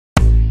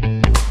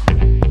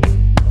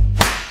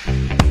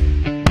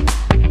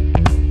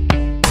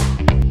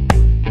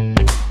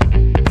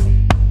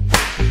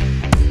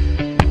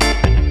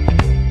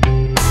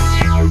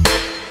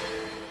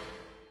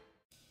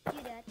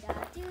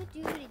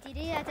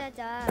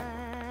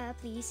Da-da-da-da-da.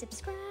 Please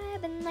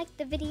subscribe and like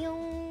the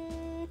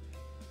video.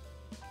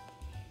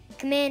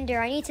 Commander,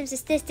 I need some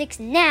statistics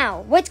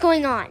now. What's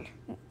going on?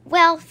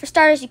 Well, for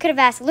starters, you could have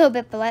asked a little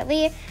bit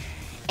politely.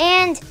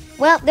 And,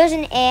 well, there's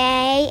an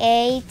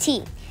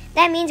AAT.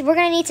 That means we're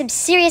going to need some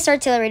serious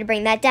artillery to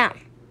bring that down.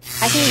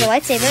 I can use a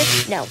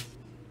lightsaber. No.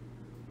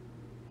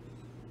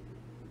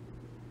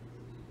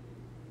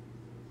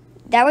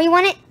 That where you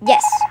want it?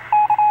 Yes.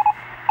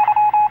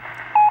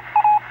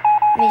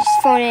 Let me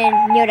just phone in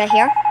Yoda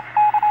here.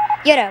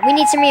 Yoda, we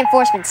need some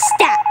reinforcements.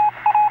 Stat!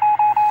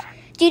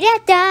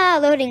 Do-da-da,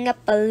 loading up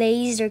a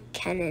laser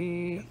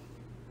cannon.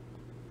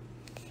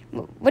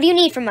 What do you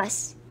need from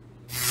us?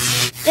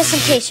 Just some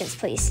patience,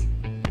 please.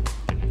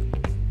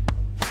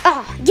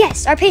 Oh,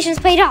 yes, our patience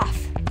paid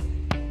off.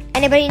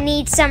 Anybody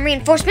need some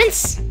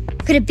reinforcements?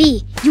 Could it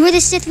be you were the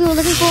Sith we were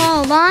looking for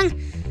all along?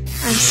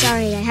 I'm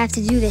sorry I have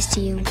to do this to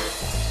you.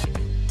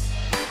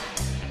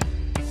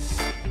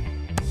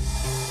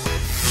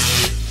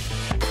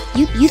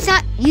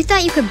 You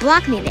thought you could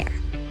block me there.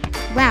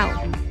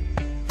 Wow.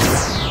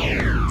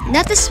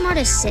 Not the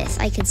smartest Sith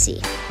I can see.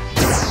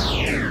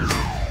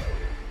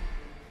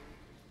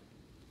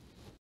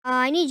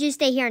 I need you to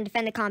stay here and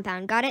defend the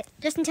compound, got it?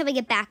 Just until we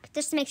get back,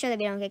 just to make sure that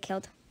we don't get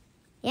killed.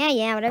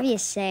 Yeah, whatever you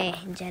say,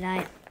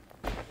 Jedi.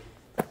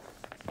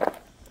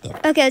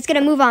 Okay, let's get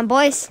a move on,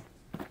 boys.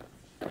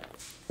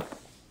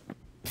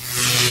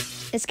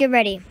 Let's get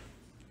ready.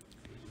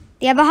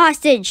 They have a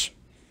hostage.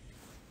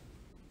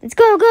 Let's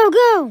go, go,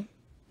 go!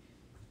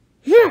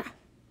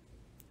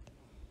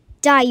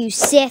 Die, you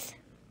Sith.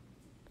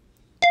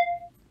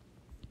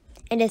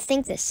 And to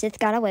think the Sith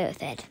got away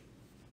with it.